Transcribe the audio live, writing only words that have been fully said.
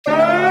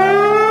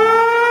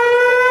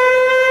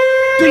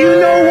Do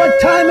you know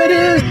what time it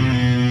is?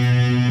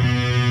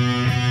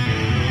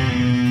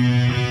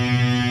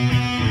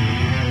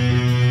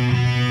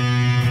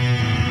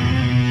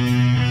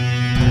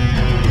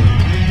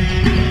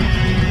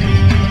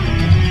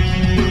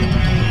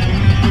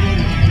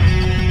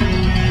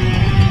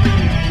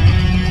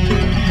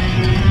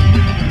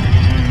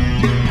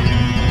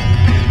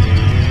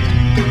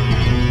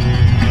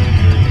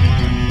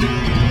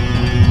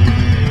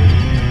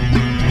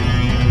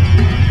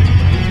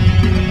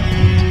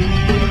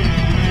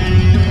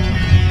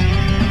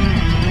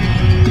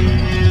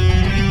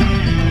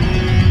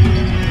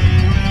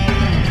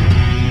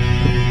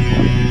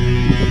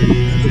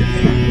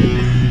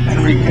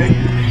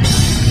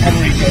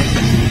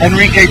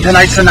 Enrique,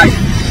 tonight's the night.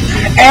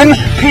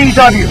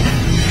 NPW.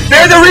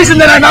 They're the reason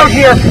that I'm out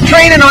here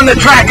training on the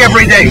track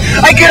every day.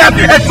 I get up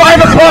at 5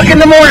 o'clock in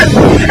the morning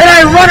and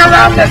I run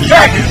around the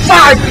track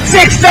 5,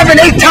 6, 7,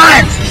 8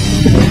 times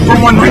for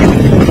one reason.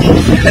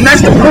 And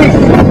that's to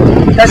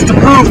prove. That's to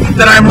prove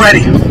that I'm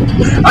ready.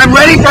 I'm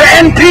ready for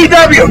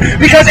NPW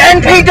because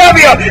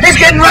NPW is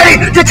getting ready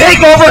to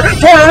take over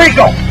Puerto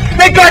Rico.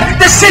 They got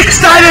the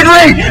 6-sided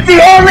ring, the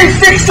only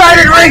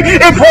 6-sided ring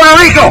in Puerto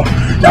Rico.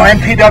 Now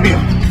NPW,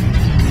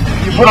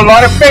 you put a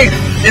lot of faith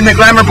in the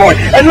Glamour Boy.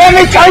 And let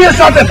me tell you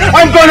something,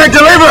 I'm going to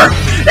deliver.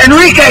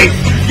 Enrique,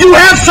 you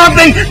have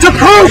something to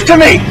prove to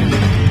me.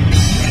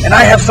 And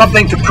I have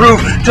something to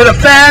prove to the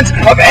fans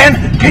of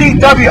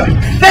NPW.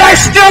 That I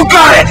still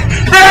got it.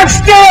 That I'm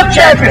still a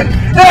champion.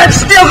 That I'm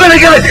still going to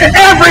give it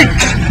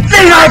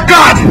everything I've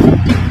got.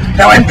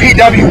 Now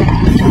NPW,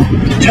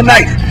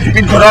 tonight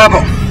in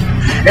Gurabo,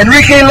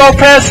 Enrique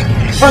Lopez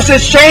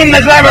versus Shane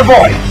the Glamour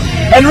Boy.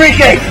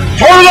 Enrique,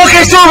 todo lo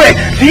que sube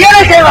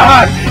tiene que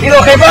bajar, y lo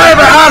que va a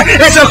bajar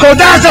es el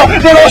codazo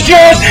de los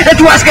cielos en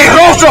tu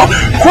asqueroso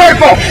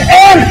cuerpo.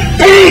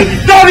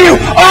 NPW,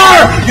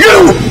 are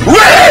you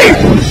ready?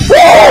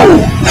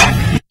 ¡Woo!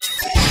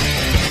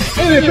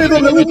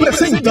 NPW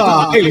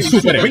presenta el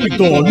super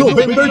evento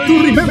Noviembre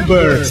to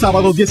Remember,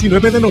 sábado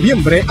 19 de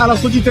noviembre a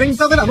las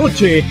 8:30 de la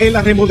noche en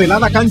la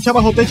remodelada cancha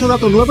bajo techo de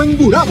Hato Nuevo en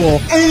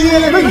Gurabo. En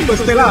el evento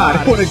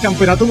estelar por el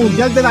Campeonato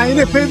Mundial de la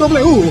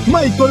NPW,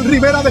 Michael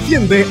Rivera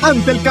defiende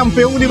ante el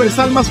campeón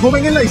universal más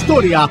joven en la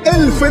historia,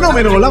 el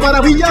Fenomeno, la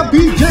Maravilla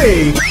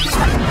BJ.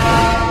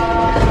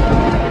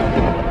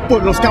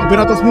 Por los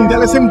campeonatos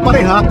mundiales en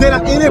pareja de la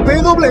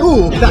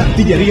NPW, la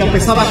Artilleria,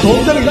 Pesada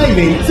contra el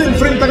Lightning se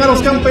enfrentan a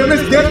los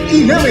campeones Death y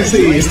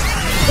Nemesis.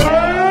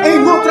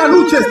 En otra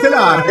lucha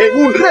estelar, en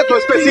un reto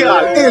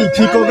especial, el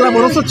Chico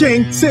Glamoroso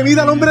se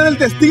mide al hombre del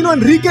destino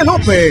Enrique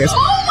Lopez.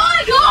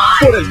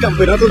 Por el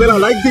campeonato de la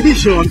Light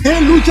Division,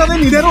 en lucha de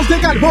mineros de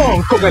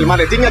carbón, con el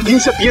maletín a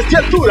 15 pies de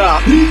altura,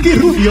 Ricky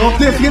Rubio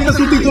defiende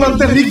su título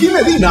ante Ricky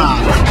Medina.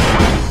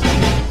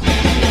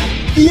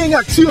 Y en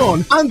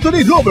acción,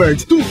 Anthony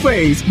Roberts,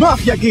 Two-Face,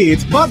 Mafia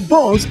Kids, Bad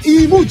Bones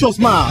y muchos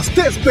más.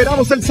 Te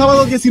esperamos el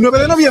sábado 19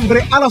 de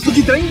noviembre a las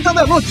 8:30 de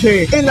la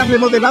noche en la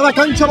remodelada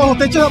cancha bajo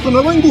techo de Hato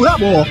Nuevo en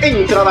Gurabo.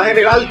 Entrada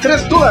general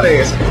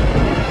 $3.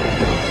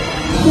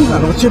 Una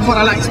noche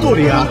para la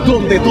historia,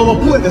 donde todo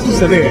puede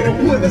suceder.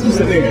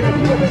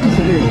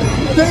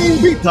 Te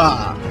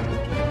invita